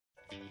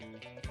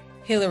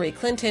Hillary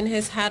Clinton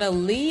has had a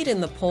lead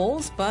in the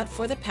polls, but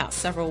for the past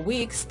several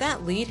weeks,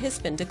 that lead has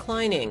been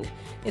declining.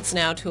 It's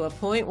now to a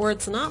point where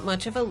it's not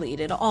much of a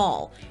lead at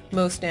all.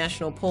 Most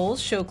national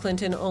polls show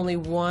Clinton only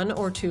 1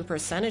 or 2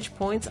 percentage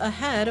points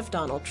ahead of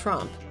Donald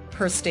Trump.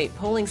 Her state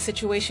polling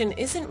situation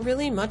isn't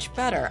really much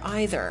better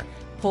either.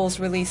 Polls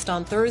released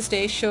on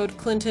Thursday showed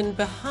Clinton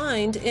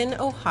behind in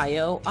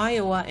Ohio,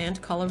 Iowa,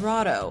 and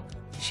Colorado.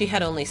 She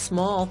had only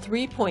small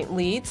 3-point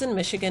leads in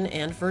Michigan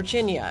and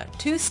Virginia,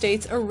 2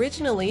 states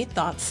originally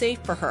thought safe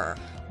for her.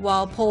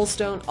 While polls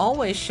don't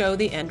always show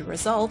the end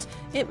result,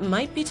 it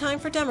might be time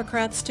for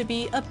Democrats to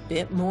be a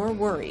bit more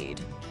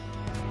worried.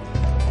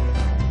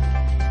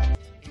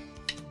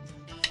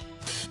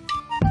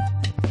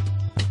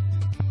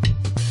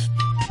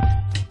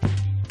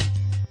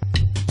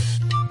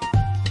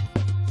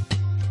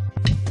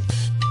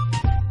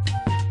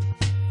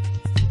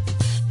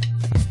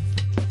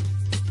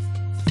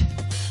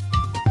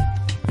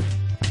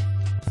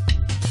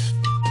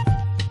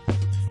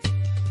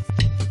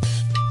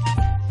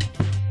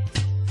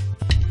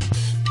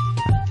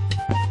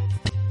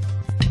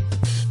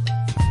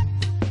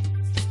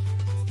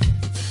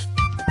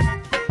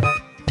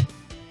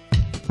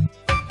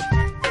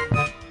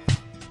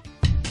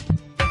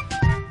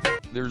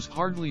 There's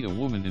hardly a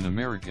woman in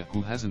America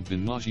who hasn't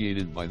been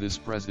nauseated by this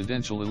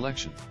presidential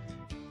election.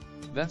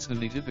 That's an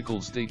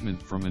atypical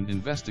statement from an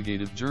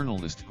investigative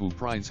journalist who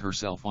prides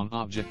herself on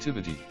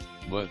objectivity,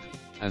 but,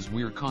 as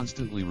we're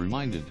constantly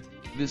reminded,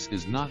 this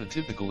is not a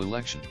typical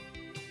election.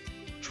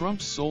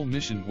 Trump's sole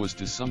mission was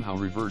to somehow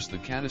reverse the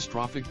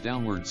catastrophic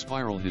downward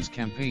spiral his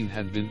campaign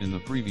had been in the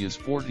previous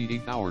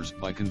 48 hours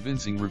by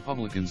convincing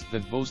Republicans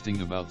that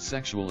boasting about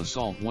sexual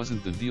assault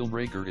wasn't the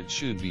deal-breaker it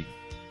should be.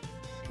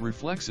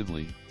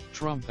 Reflexively,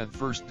 Trump at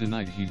first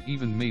denied he'd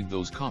even made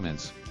those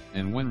comments,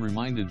 and when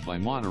reminded by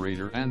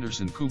moderator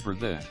Anderson Cooper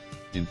that,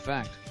 in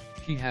fact,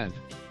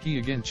 he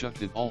again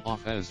chucked it all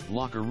off as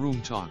locker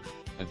room talk,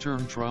 a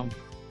term Trump,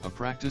 a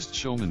practiced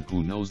showman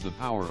who knows the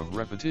power of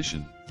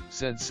repetition,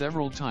 said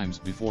several times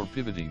before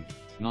pivoting,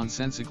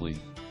 nonsensically,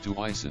 to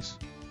ISIS.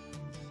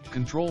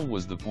 Control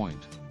was the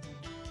point.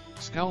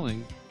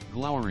 Scowling,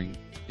 glowering,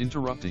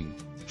 interrupting,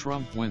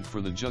 Trump went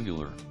for the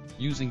jugular,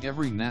 using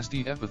every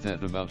nasty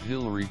epithet about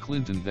Hillary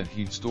Clinton that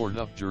he'd stored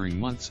up during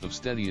months of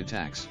steady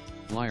attacks: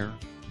 liar,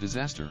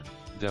 disaster,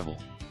 devil.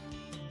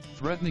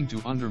 Threatening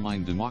to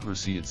undermine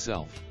democracy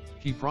itself,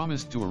 he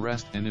promised to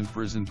arrest and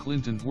imprison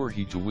Clinton were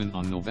he to win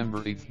on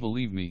November 8.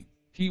 Believe me,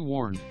 he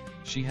warned,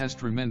 she has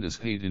tremendous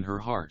hate in her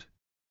heart.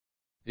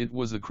 It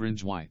was a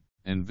cringe-white,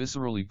 and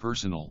viscerally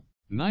personal,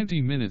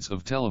 90 minutes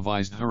of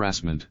televised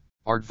harassment,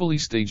 artfully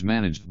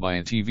stage-managed by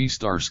a TV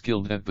star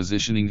skilled at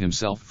positioning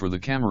himself for the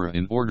camera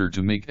in order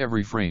to make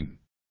every frame.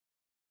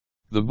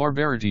 The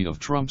barbarity of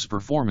Trump's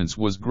performance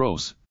was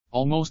gross.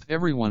 Almost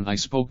everyone I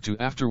spoke to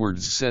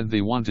afterwards said they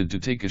wanted to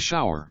take a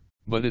shower,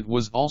 but it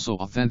was also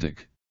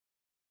authentic.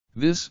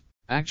 This,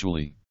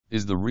 actually,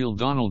 is the real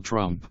Donald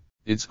Trump.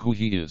 It's who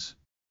he is.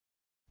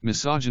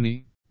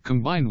 Misogyny,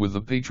 combined with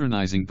the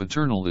patronizing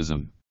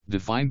paternalism,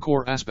 define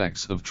core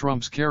aspects of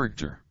Trump's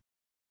character.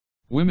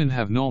 Women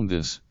have known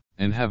this,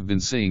 and have been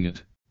saying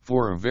it,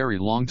 for a very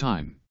long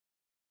time.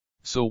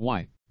 So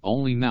why,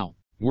 only now,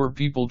 were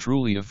people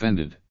truly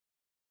offended?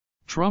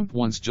 Trump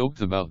once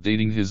joked about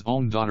dating his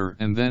own daughter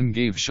and then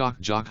gave shock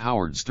jock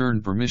Howard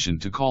Stern permission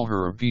to call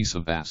her a piece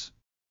of ass.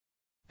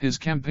 His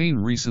campaign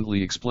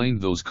recently explained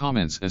those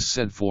comments as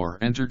said for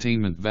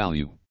entertainment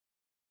value.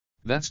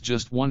 That's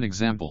just one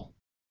example.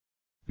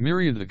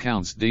 Myriad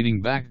accounts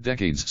dating back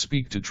decades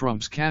speak to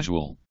Trump's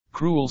casual,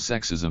 cruel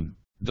sexism,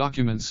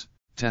 documents,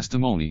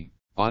 testimony,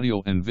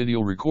 audio and video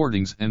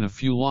recordings, and a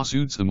few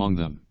lawsuits among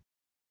them.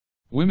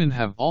 Women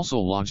have also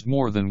lodged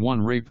more than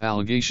one rape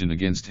allegation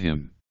against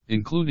him,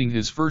 including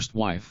his first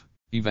wife,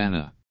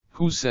 Ivana,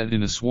 who said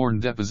in a sworn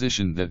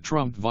deposition that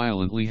Trump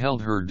violently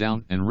held her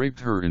down and raped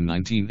her in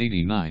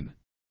 1989.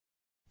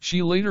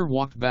 She later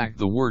walked back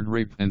the word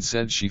rape and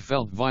said she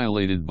felt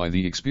violated by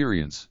the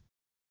experience.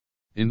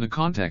 In the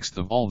context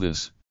of all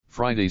this,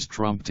 Friday's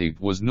Trump tape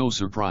was no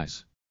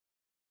surprise.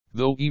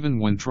 Though even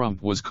when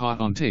Trump was caught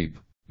on tape,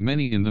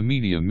 many in the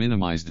media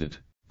minimized it,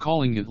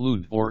 calling it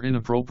lewd or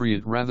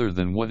inappropriate rather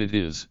than what it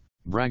is,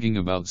 bragging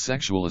about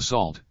sexual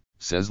assault,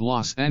 says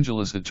Los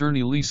Angeles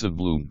attorney Lisa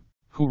Bloom,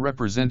 who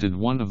represented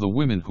one of the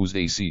women whose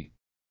AC.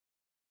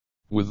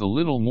 With a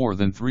little more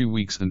than 3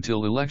 weeks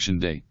until Election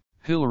Day,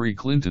 Hillary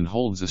Clinton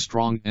holds a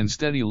strong and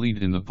steady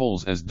lead in the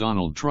polls as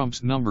Donald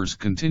Trump's numbers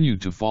continue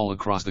to fall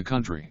across the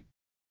country.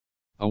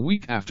 A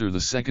week after the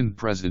second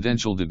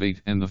presidential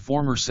debate, and the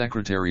former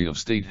Secretary of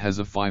State has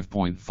a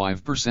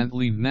 5.5%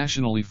 lead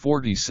nationally,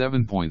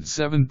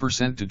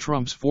 47.7% to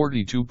Trump's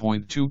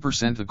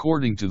 42.2%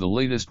 according to the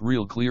latest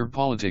Real Clear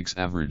Politics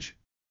average.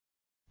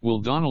 Will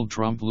Donald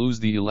Trump lose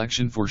the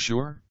election for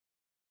sure?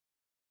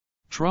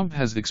 Trump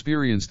has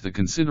experienced a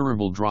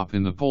considerable drop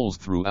in the polls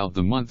throughout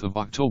the month of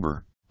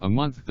October, a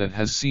month that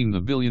has seen the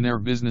billionaire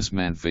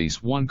businessman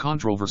face one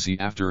controversy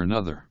after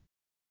another.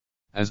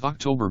 As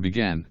October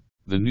began,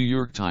 The New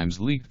York Times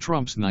leaked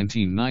Trump's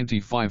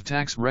 1995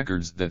 tax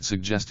records that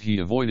suggest he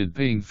avoided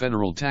paying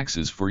federal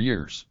taxes for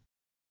years.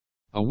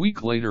 A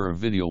week later, a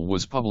video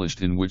was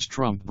published in which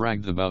Trump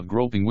bragged about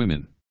groping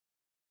women.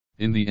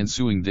 In the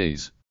ensuing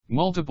days,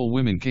 multiple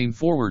women came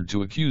forward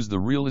to accuse the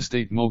real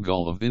estate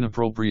mogul of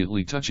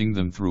inappropriately touching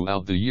them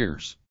throughout the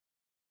years.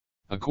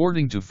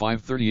 According to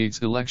 538's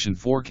election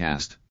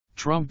forecast,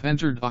 Trump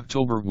entered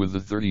October with a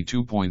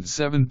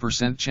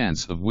 32.7%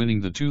 chance of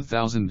winning the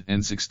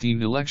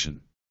 2016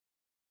 election.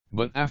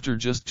 But after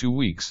just 2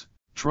 weeks,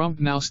 Trump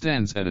now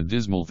stands at a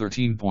dismal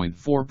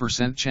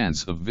 13.4%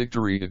 chance of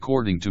victory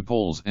according to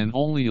polls and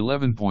only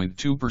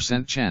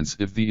 11.2% chance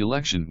if the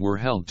election were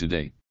held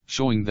today,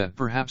 showing that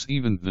perhaps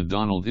even the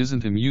Donald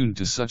isn't immune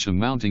to such a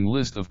mounting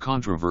list of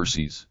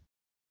controversies.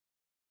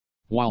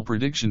 While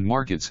prediction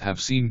markets have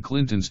seen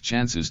Clinton's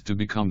chances to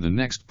become the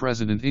next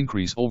president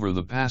increase over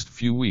the past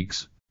few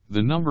weeks,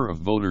 the number of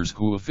voters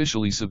who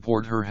officially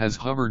support her has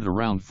hovered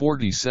around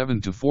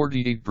 47 to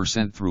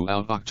 48%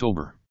 throughout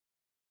October.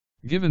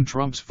 Given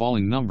Trump's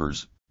falling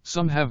numbers,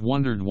 some have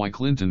wondered why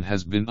Clinton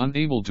has been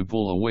unable to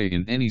pull away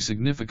in any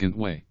significant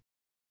way.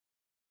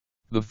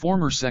 The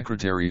former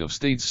Secretary of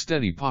State's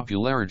steady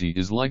popularity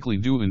is likely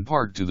due in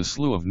part to the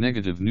slew of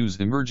negative news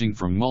emerging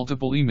from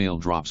multiple email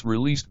drops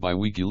released by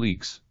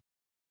WikiLeaks.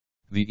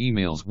 The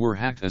emails were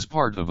hacked as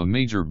part of a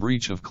major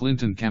breach of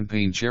Clinton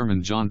campaign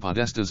chairman John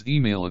Podesta's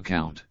email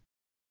account.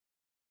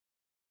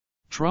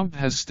 Trump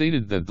has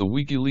stated that the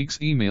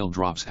WikiLeaks email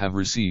drops have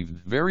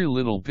received very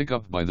little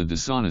pickup by the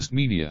dishonest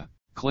media,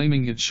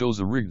 claiming it shows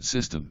a rigged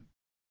system.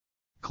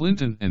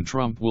 Clinton and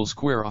Trump will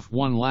square off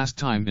one last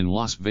time in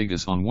Las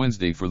Vegas on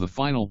Wednesday for the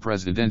final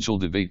presidential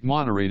debate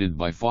moderated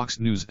by Fox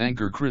News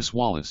anchor Chris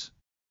Wallace.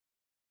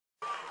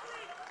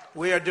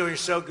 We are doing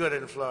so good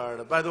in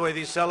Florida. By the way,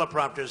 these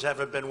teleprompters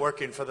haven't been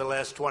working for the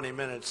last 20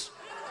 minutes.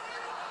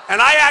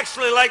 And I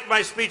actually like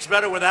my speech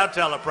better without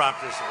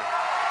teleprompters.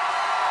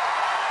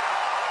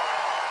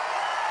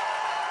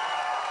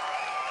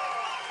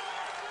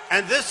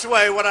 And this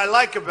way, what I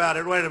like about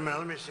it, wait a minute,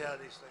 let me see how these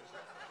things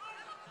work.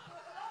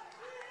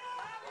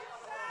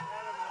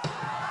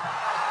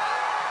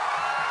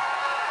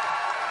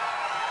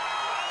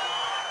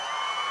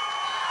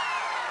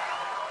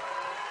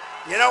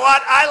 You know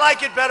what? I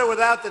like it better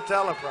without the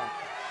teleprompter.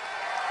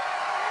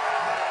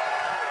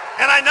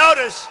 And I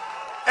notice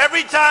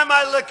every time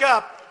I look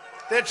up,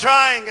 they're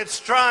trying, it's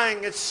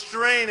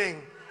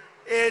straining,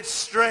 it's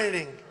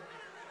straining.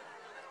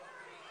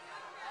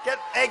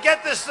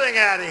 Get this thing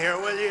out of here,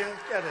 will you?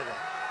 Get it out.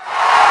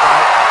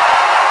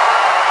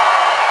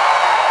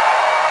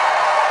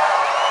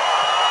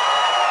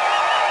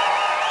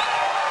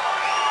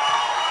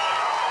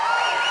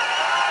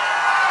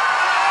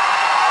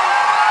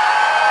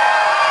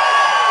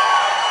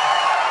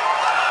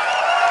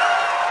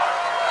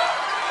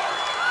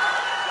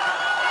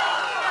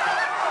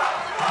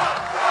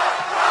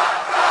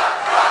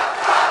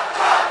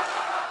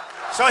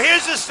 So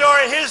here's the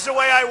story, here's the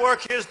way I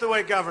work, here's the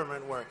way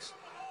government works.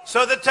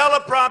 So the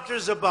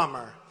teleprompter's a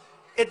bummer.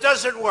 It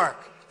doesn't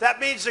work. That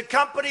means the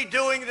company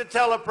doing the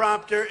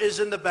teleprompter is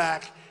in the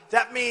back.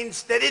 That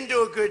means they didn't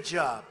do a good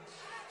job.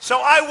 So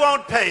I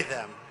won't pay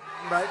them,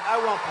 right? I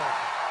won't pay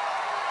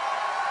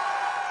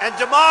them. And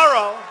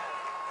tomorrow,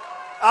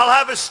 I'll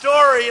have a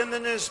story in the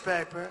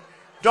newspaper.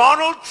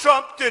 Donald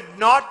Trump did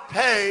not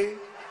pay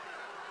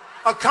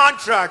a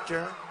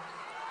contractor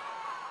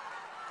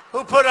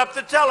who put up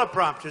the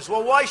teleprompters.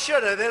 Well, why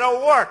should I? They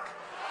don't work.